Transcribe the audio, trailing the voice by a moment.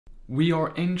we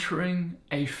are entering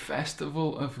a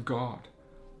festival of God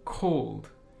called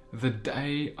the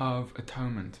Day of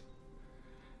Atonement,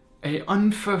 a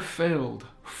unfulfilled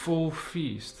full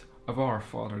feast of our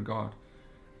Father God.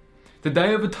 The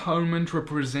Day of Atonement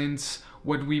represents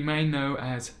what we may know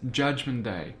as Judgment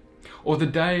Day, or the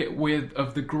day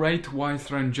of the great white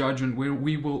throne judgment, where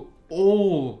we will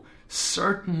all,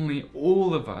 certainly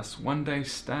all of us, one day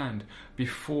stand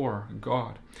before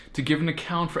God to give an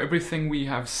account for everything we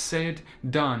have said,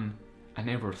 done, and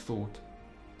ever thought.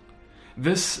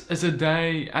 This is a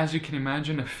day, as you can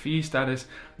imagine, a feast that is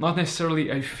not necessarily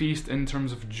a feast in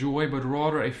terms of joy, but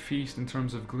rather a feast in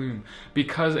terms of gloom,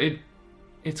 because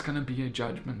it's going to be a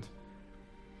judgment.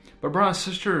 But brothers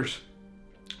and sisters,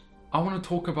 I want to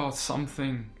talk about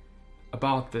something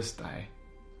about this day.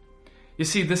 You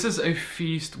see, this is a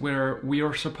feast where we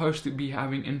are supposed to be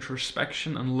having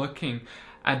introspection and looking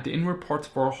at the inward parts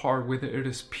of our heart, whether it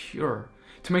is pure,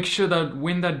 to make sure that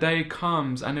when that day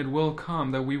comes, and it will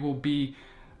come, that we will be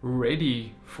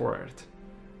ready for it.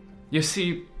 You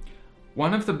see,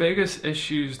 one of the biggest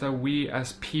issues that we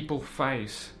as people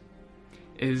face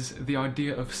is the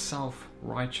idea of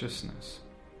self-righteousness.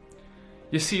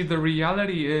 You see, the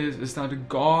reality is that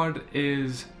God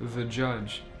is the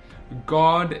judge.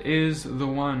 God is the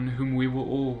one whom we will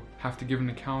all have to give an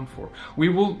account for. We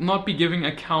will not be giving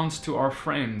accounts to our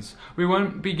friends. We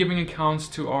won't be giving accounts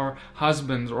to our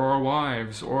husbands or our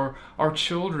wives or our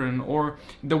children or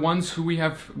the ones who we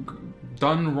have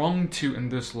done wrong to in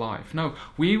this life. No,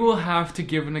 we will have to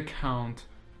give an account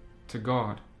to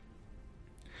God.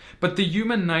 But the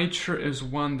human nature is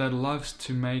one that loves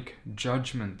to make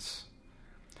judgments.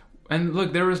 And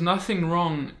look, there is nothing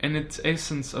wrong in its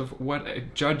essence of what a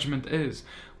judgment is.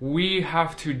 We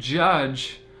have to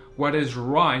judge what is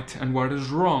right and what is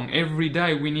wrong. Every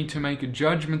day we need to make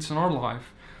judgments in our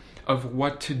life of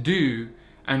what to do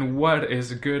and what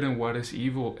is good and what is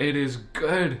evil. It is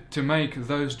good to make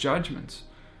those judgments.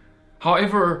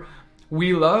 However,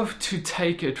 we love to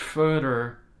take it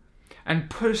further and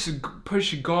push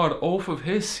God off of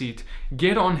his seat,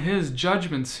 get on his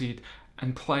judgment seat,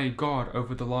 and play God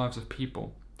over the lives of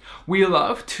people. We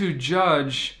love to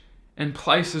judge in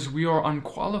places we are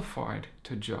unqualified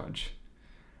to judge.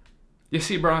 You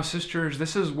see, brothers and sisters,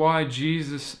 this is why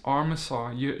Jesus, our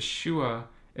Messiah, Yeshua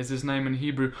is his name in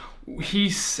Hebrew, he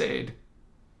said,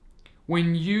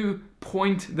 when you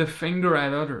point the finger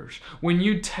at others, when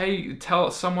you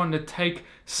tell someone to take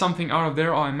something out of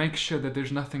their eye, make sure that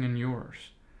there's nothing in yours.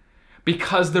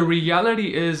 Because the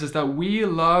reality is that we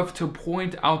love to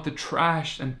point out the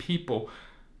trash and people,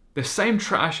 the same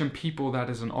trash and people that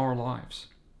is in our lives.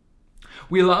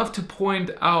 We love to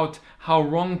point out how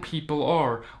wrong people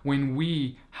are when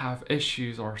we have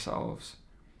issues ourselves.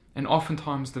 And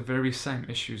oftentimes the very same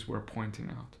issues we're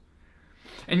pointing out.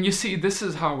 And you see, this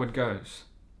is how it goes.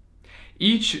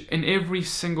 Each and every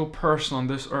single person on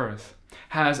this earth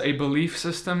has a belief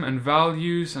system and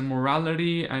values and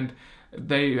morality, and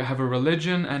they have a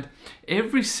religion, and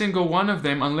every single one of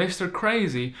them, unless they're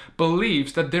crazy,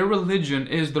 believes that their religion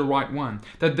is the right one,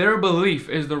 that their belief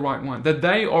is the right one, that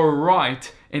they are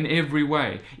right in every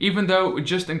way. Even though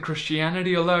just in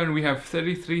Christianity alone we have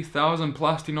 33,000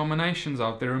 plus denominations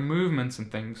out there and movements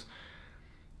and things,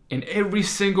 and every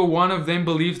single one of them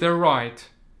believes they're right,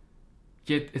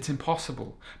 yet it's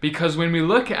impossible. Because when we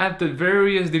look at the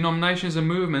various denominations and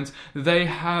movements, they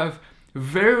have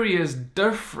various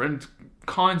different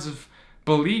kinds of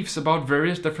beliefs about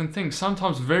various different things,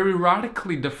 sometimes very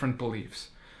radically different beliefs.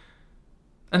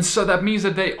 And so that means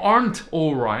that they aren't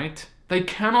all right, they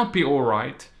cannot be all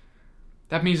right.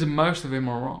 That means that most of them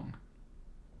are wrong.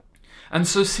 And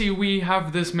so see, we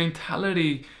have this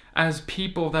mentality as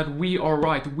people that we are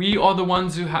right. We are the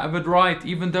ones who have it right,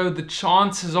 even though the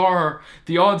chances are,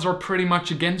 the odds are pretty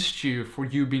much against you for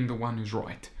you being the one who's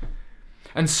right.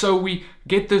 And so we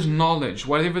get this knowledge,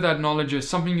 whatever that knowledge is,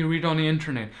 something you read on the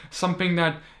internet, something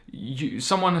that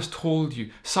someone has told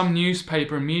you, some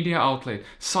newspaper, media outlet,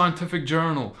 scientific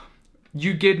journal.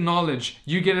 You get knowledge,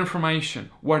 you get information,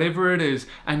 whatever it is,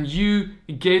 and you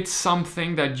get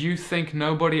something that you think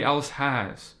nobody else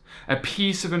has. A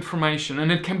piece of information,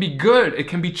 and it can be good, it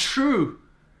can be true,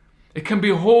 it can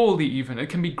be holy even, it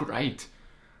can be great.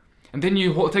 And then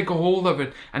you take a hold of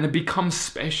it and it becomes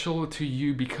special to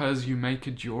you because you make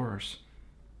it yours.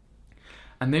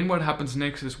 And then what happens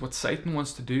next is what Satan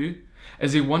wants to do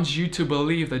is he wants you to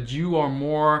believe that you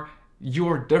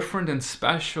are different and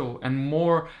special and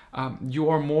you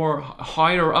are more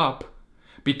higher up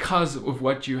because of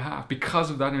what you have, because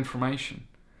of that information.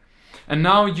 And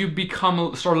now you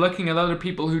start looking at other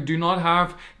people who do not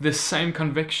have the same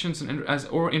convictions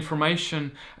or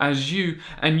information as you,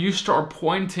 and you start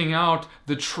pointing out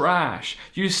the trash.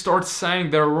 You start saying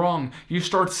they're wrong. You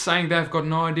start saying they've got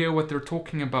no idea what they're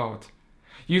talking about.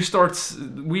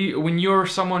 When you're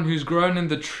someone who's grown in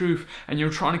the truth and you're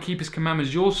trying to keep His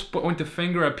commandments, you'll point the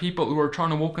finger at people who are trying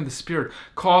to walk in the Spirit,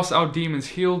 cast out demons,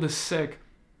 heal the sick,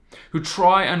 who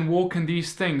try and walk in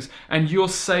these things, and you'll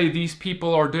say these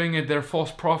people are doing it, they're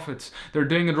false prophets, they're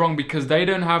doing it wrong because they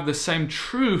don't have the same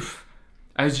truth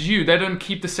as you. They don't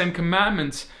keep the same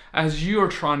commandments as you are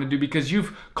trying to do, because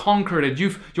you've conquered it.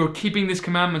 You're keeping these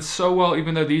commandments so well,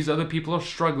 even though these other people are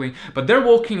struggling. But they're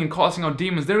walking and casting out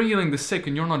demons, they're healing the sick,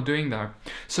 and you're not doing that.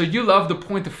 So you love to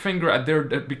point the finger at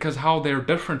because how they're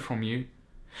different from you.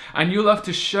 And you love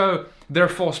to show they're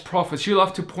false prophets. You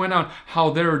love to point out how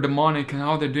they're demonic and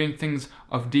how they're doing things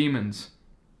of demons.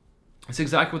 It's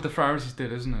exactly what the Pharisees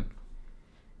did, isn't it?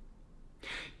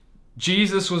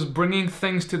 Jesus was bringing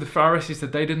things to the Pharisees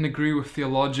that they didn't agree with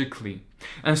theologically.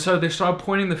 And so they started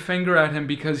pointing the finger at Him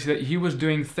because He was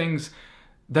doing things,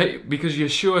 because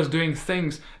Yeshua was doing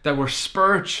things that were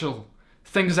spiritual,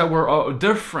 things that were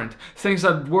different, things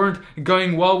that weren't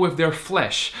going well with their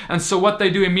flesh. And so what they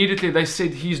do immediately, they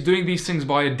said, He's doing these things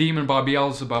by a demon, by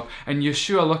Beelzebub. And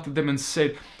Yeshua looked at them and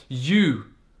said, you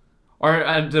are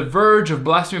at the verge of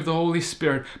blasphemy of the Holy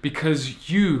Spirit because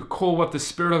you call what the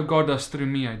Spirit of God does through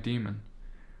me a demon.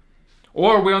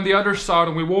 Or we're on the other side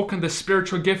and we walk in the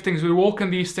spiritual giftings, we walk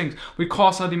in these things, we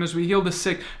cast out demons, we heal the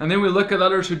sick, and then we look at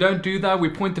others who don't do that, we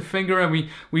point the finger and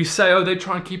we say, oh, they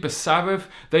try and keep a Sabbath,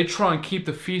 they try and keep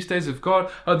the feast days of God,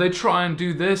 oh, they try and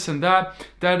do this and that,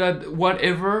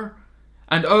 whatever.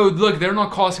 And oh, look, they're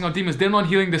not casting out demons, they're not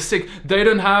healing the sick, they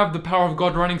don't have the power of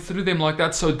God running through them like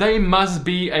that, so they must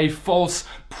be a false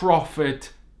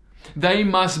prophet. They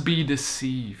must be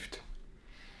deceived.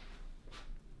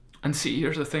 And see,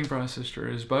 here's the thing, brother and sister,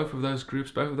 is both of those groups,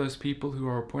 both of those people who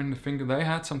are pointing the finger, they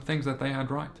had some things that they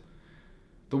had right.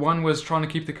 The one was trying to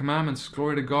keep the commandments,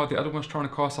 glory to God. The other one was trying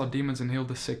to cast out demons and heal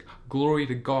the sick, glory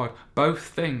to God. Both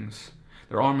things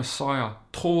that our Messiah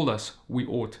told us we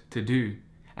ought to do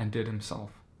and did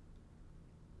Himself.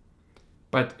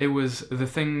 But it was the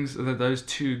things that those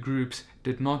two groups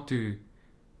did not do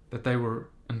that they were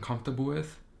uncomfortable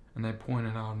with, and they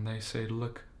pointed out and they said,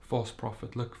 look, false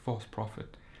prophet, look, false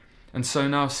prophet. And so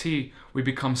now see, we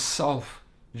become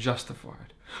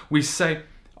self-justified. We say,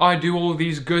 I do all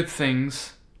these good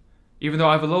things, even though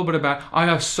I have a little bit of bad. I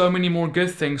have so many more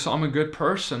good things, so I'm a good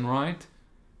person, right?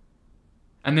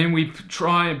 And then we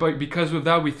try, but because of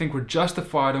that we think we're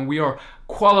justified and we are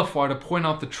qualified to point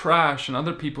out the trash in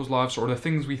other people's lives or the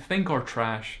things we think are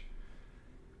trash.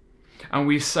 And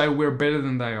we say we're better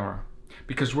than they are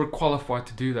because we're qualified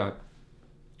to do that.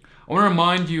 I want to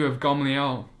remind you of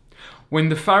Gamaliel. When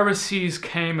the Pharisees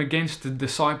came against the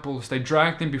disciples, they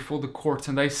dragged them before the courts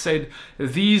and they said,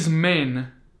 these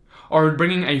men are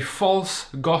bringing a false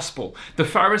gospel. The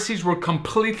Pharisees were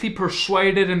completely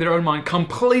persuaded in their own mind,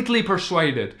 completely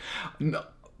persuaded.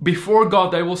 Before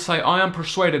God, they will say, I am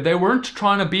persuaded. They weren't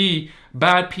trying to be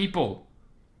bad people.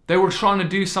 They were trying to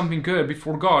do something good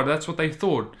before God. That's what they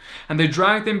thought. And they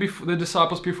dragged them the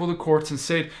disciples before the courts and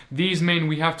said, these men,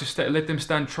 we have to let them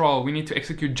stand trial. We need to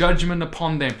execute judgment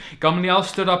upon them. Gamaliel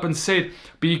stood up and said,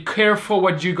 be careful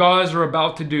what you guys are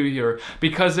about to do here.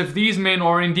 Because if these men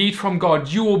are indeed from God,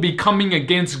 you will be coming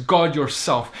against God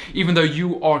yourself, even though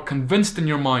you are convinced in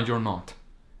your mind you're not.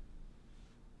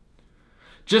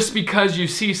 Just because you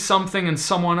see something in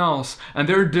someone else and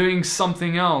they're doing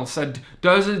something else that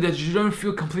you don't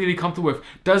feel completely comfortable with,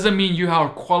 doesn't mean you are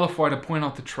qualified to point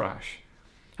out the trash.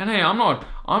 And hey, I'm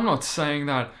not saying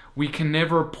that we can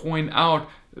never point out,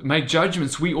 make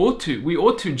judgments. We ought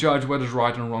to judge what is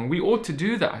right and wrong. We ought to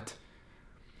do that.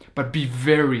 But be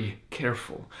very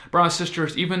careful. Brothers and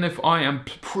sisters, even if I am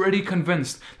pretty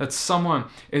convinced that someone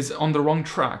is on the wrong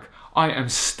track, I am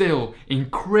still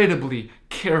incredibly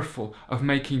careful of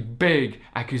making big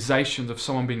accusations of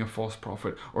someone being a false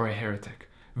prophet or a heretic.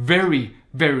 Very,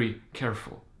 very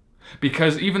careful.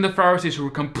 Because even the Pharisees who were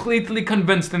completely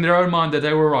convinced in their own mind that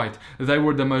they were right, they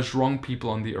were the most wrong people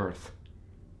on the earth.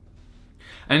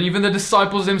 And even the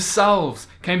disciples themselves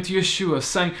came to Yeshua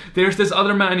saying, there's this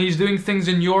other man, he's doing things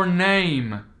in your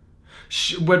name.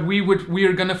 But we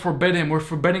are going to forbid him. We're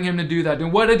forbidding him to do that.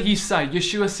 And what did he say?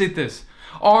 Yeshua said this.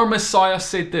 Our Messiah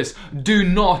said this, do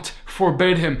not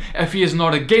forbid him. If he is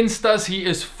not against us, he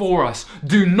is for us.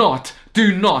 Do not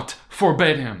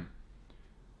forbid him.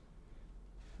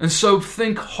 And so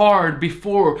think hard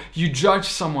before you judge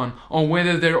someone on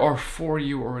whether they are for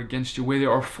you or against you, whether they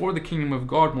are for the kingdom of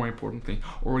God, more importantly,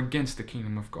 or against the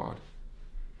kingdom of God.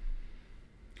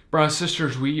 Brothers and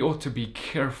sisters, we ought to be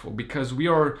careful, because we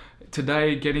are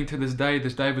today getting to this day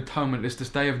of atonement, this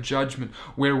day of judgment,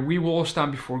 where we will all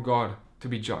stand before God to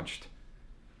be judged.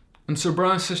 And so,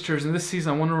 brothers and sisters, in this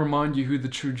season, I want to remind you who the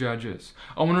true judge is.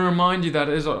 I want to remind you that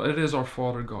it is our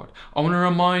Father God. I want to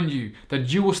remind you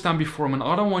that you will stand before Him, and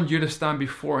I don't want you to stand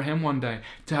before Him one day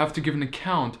to have to give an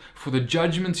account for the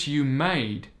judgments you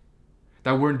made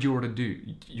that weren't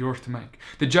yours to make.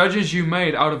 The judgments you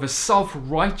made out of a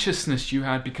self-righteousness you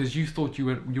had because you thought you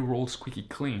were all squeaky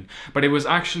clean. But it was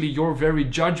actually your very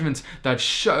judgments that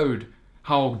showed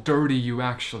how dirty you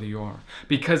actually are.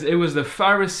 Because it was the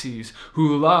Pharisees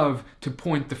who loved to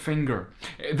point the finger.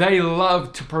 They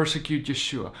loved to persecute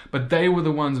Yeshua, but they were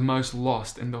the ones most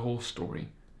lost in the whole story.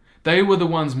 They were the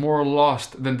ones more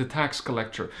lost than the tax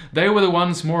collector. They were the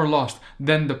ones more lost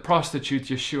than the prostitute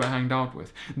Yeshua hanged out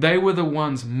with. They were the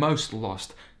ones most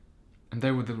lost. And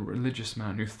they were the religious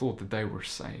man who thought that they were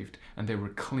saved and they were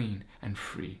clean and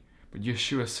free. But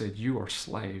Yeshua said, you are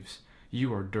slaves.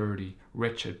 You are dirty,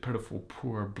 wretched, pitiful,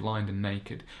 poor, blind, and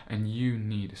naked, and you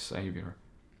need a Savior.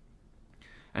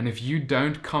 And if you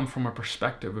don't come from a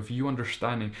perspective of you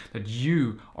understanding that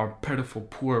you are pitiful,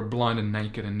 poor, blind, and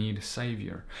naked and need a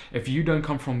Savior, if you don't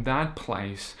come from that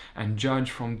place and judge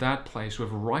from that place with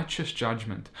righteous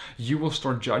judgment, you will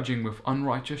start judging with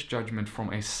unrighteous judgment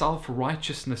from a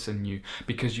self-righteousness in you,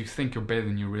 because you think you're better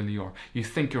than you really are. You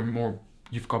think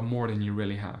you've got more than you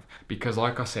really have. Because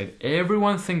like I said,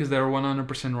 everyone thinks they're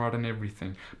 100% right in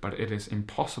everything, but it is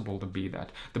impossible to be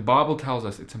that. The Bible tells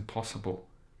us it's impossible.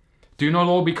 Do not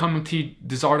all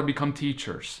desire to become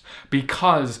teachers,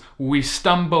 because we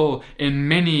stumble in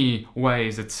many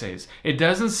ways, it says. It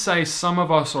doesn't say some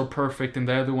of us are perfect and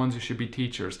they're the ones who should be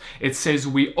teachers. It says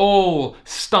we all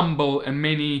stumble in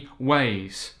many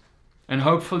ways. And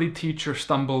hopefully teachers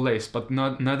stumble less, but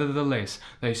nevertheless,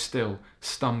 they still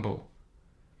stumble.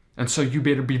 And so you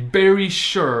better be very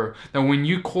sure that when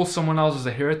you call someone else as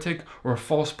a heretic or a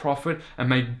false prophet and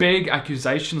make big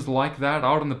accusations like that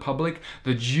out in the public,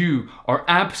 that you are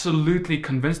absolutely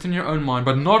convinced in your own mind,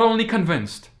 but not only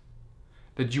convinced,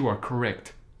 that you are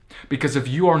correct. Because if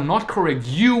you are not correct,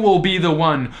 you will be the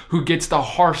one who gets the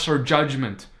harsher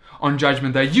judgment on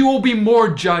Judgment Day. You will be more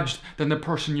judged than the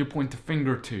person you point the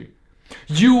finger to.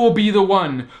 You will be the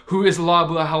one who is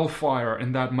liable to hellfire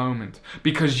in that moment,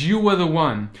 because you were the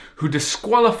one who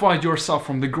disqualified yourself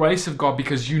from the grace of God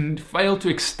because you failed to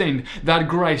extend that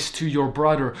grace to your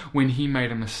brother when he made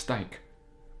a mistake.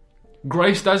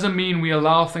 Grace doesn't mean we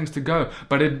allow things to go,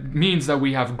 but it means that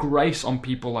we have grace on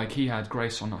people like He had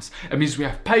grace on us. It means we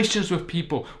have patience with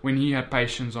people when He had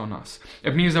patience on us.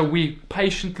 It means that we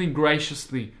patiently,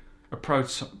 graciously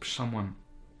approach someone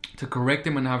to correct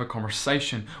them and have a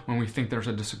conversation when we think there's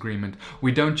a disagreement.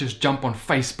 We don't just jump on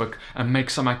Facebook and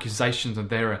make some accusations that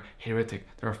they're a heretic,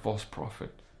 they're a false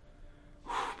prophet.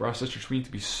 Brothers and sisters, we need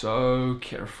to be so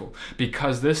careful,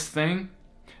 because this thing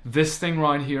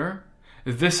right here,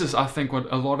 this is, I think,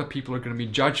 what a lot of people are going to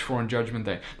be judged for on Judgment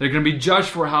Day. They're going to be judged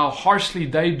for how harshly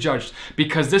they judged,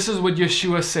 because this is what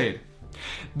Yeshua said.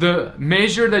 The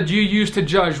measure that you use to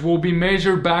judge will be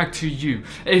measured back to you.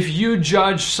 If you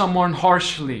judge someone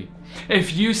harshly,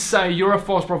 if you say you're a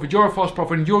false prophet,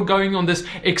 and you're going on this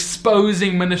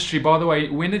exposing ministry. By the way,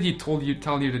 when did He tell you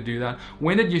to do that?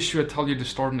 When did Yeshua tell you to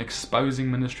start an exposing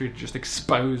ministry, to just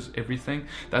expose everything?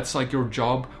 That's like your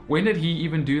job. When did He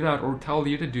even do that or tell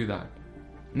you to do that?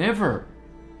 Never.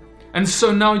 And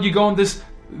so now you go on this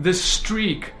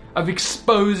streak of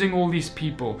exposing all these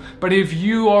people. But if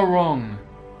you are wrong,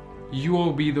 you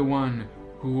will be the one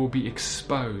who will be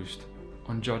exposed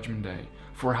on Judgment Day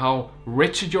for how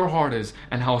wretched your heart is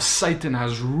and how Satan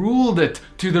has ruled it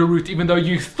to the root, even though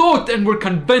you thought and were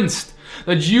convinced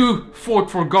that you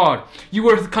fought for God. You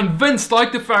were convinced,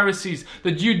 like the Pharisees,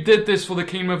 that you did this for the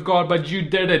kingdom of God, but you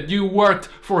did it. You worked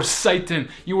for Satan.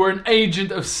 You were an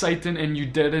agent of Satan and you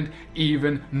didn't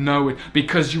even know it,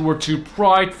 because you were too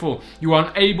prideful. You were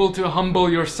unable to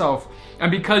humble yourself. And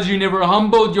because you never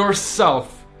humbled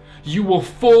yourself, you will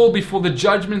fall before the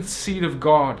judgment seat of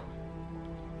God.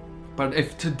 But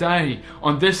if today,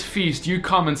 on this feast, you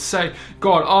come and say,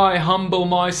 God, I humble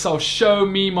myself, show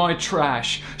me my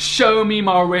trash, show me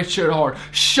my wretched heart,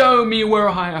 show me where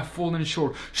I have fallen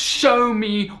short, show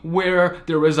me where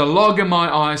there is a log in my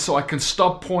eye so I can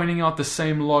stop pointing out the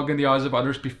same log in the eyes of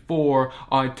others before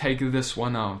I take this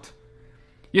one out.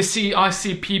 You see, I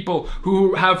see people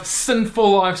who have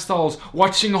sinful lifestyles,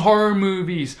 watching horror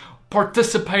movies,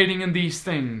 participating in these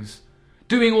things,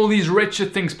 doing all these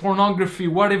wretched things, pornography,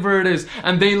 whatever it is,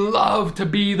 and they love to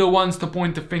be the ones to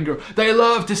point the finger. They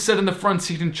love to sit in the front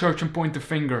seat in church and point the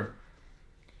finger.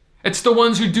 It's the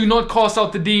ones who do not cast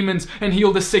out the demons and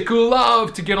heal the sick who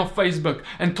love to get on Facebook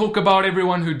and talk about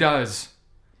everyone who does.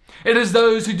 It is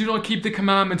those who do not keep the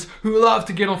commandments who love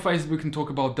to get on Facebook and talk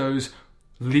about those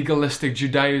legalistic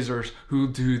Judaizers who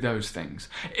do those things.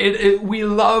 We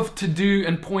love to do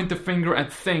and point the finger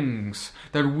at things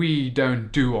that we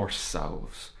don't do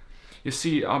ourselves. You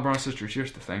see, our brothers and sisters,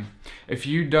 here's the thing. If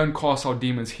you don't cast out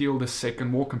demons, heal the sick,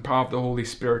 and walk in power of the Holy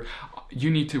Spirit,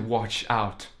 you need to watch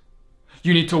out.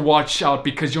 You need to watch out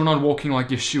because you're not walking like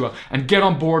Yeshua, and get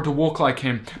on board to walk like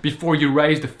Him before you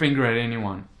raise the finger at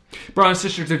anyone. Brothers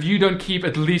and sisters, if you don't keep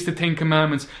at least the 10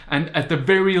 commandments, and at the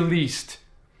very least,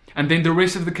 and then the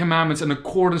rest of the commandments in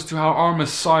accordance to how our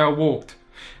Messiah walked,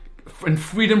 in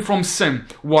freedom from sin,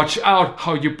 watch out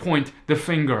how you point the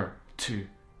finger to.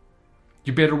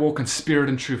 You better walk in spirit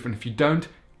and truth, and if you don't,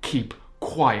 keep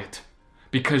quiet,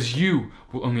 because you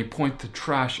will only point the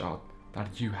trash out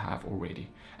that you have already,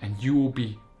 and you will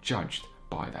be judged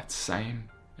by that same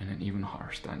and an even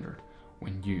higher standard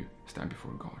when you stand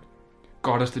before God.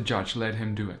 God is the judge. Let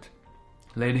Him do it.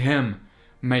 Let Him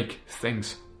make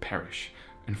things perish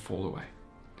and fall away.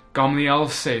 Gamliel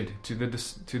said to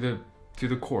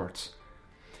the courts,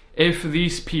 if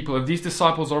these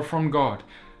disciples are from God,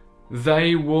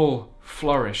 they will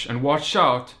flourish. And watch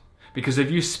out, because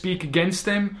if you speak against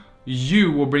them,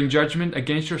 you will bring judgment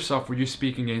against yourself, for you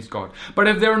speak against God. But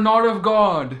if they're not of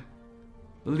God,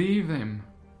 leave them,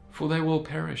 for they will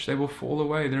perish. They will fall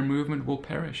away. Their movement will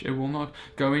perish. It will not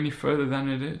go any further than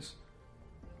it is.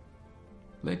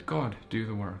 Let God do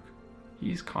the work.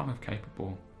 He's kind of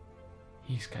capable.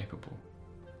 He's capable.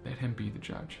 Let Him be the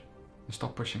judge. And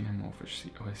stop pushing Him off his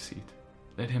seat.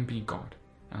 Let Him be God,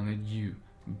 and let you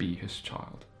be His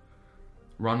child.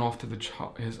 Run after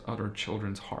His other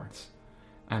children's hearts,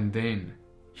 and then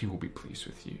He will be pleased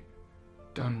with you.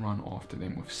 Don't run after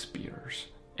them with spears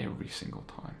every single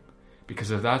time.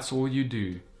 Because if that's all you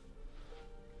do,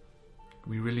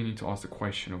 we really need to ask the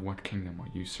question of what kingdom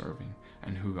are you serving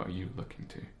and who are you looking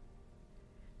to?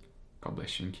 God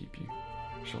bless you and keep you.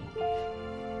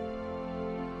 Shalom.